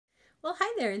Well,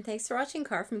 hi there, and thanks for watching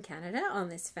Car from Canada on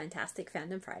this fantastic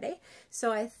Fandom Friday.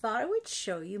 So I thought I would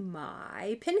show you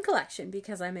my pin collection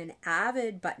because I'm an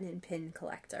avid button and pin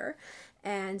collector.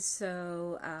 And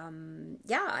so,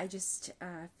 yeah, I just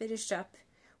finished up,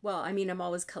 well, I mean, I'm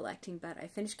always collecting, but I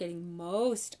finished getting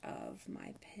most of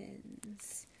my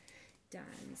pins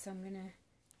done. So I'm going to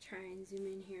try and zoom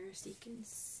in here so you can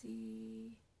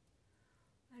see.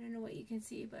 I don't know what you can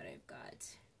see, but I've got...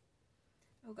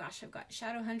 Oh gosh, I've got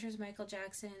Shadowhunters, Michael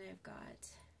Jackson, I've got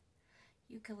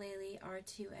Ukulele,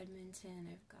 R2 Edmonton,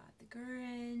 I've got The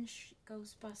Grinch,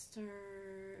 Ghostbusters,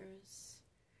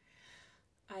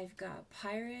 I've got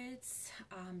Pirates,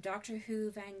 Doctor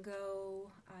Who, Van Gogh,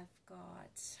 I've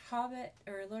got Hobbit,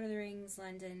 or Lord of the Rings,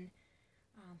 London,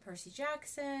 Percy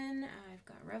Jackson, I've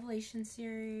got Revelation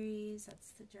series, that's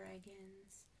the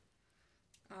dragons.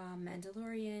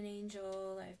 Mandalorian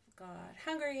Angel, I've got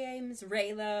Hunger Games,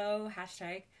 Raylo,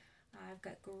 hashtag, I've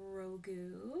got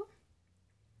Grogu,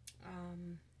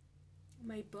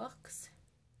 my books,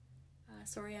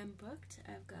 sorry I'm booked,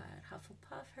 I've got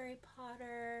Hufflepuff, Harry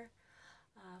Potter,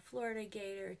 Florida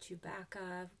Gator,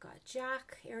 Chewbacca, I've got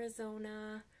Jack,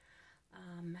 Arizona,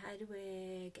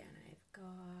 Hedwig, and I've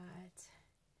got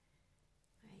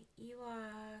my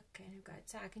Ewok, and I've got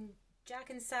Jack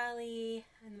and Sally,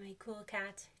 and my cool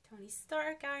cat, Tony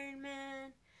Stark, Iron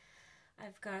Man.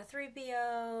 I've got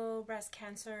 3PO, breast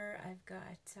cancer. I've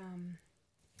got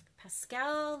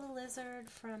Pascal the lizard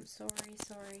from,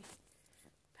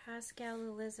 Pascal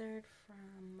the lizard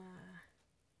from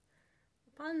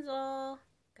Rapunzel.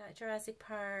 Got Jurassic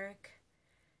Park.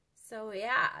 So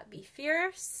yeah, be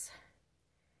fierce.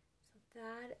 So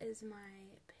that is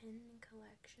my pin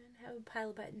collection. I have a pile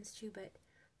of buttons too, but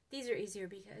these are easier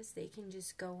because they can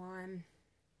just go on,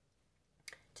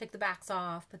 take the backs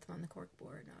off, put them on the cork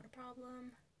board, not a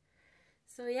problem.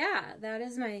 So yeah, that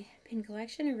is my pin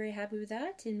collection. I'm very happy with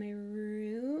that in my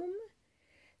room.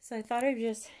 So I thought I'd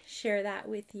just share that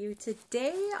with you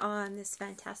today on this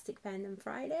fantastic Fandom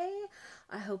Friday.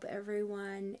 I hope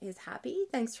everyone is happy.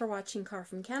 Thanks for watching Car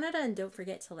from Canada, and don't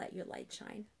forget to let your light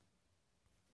shine.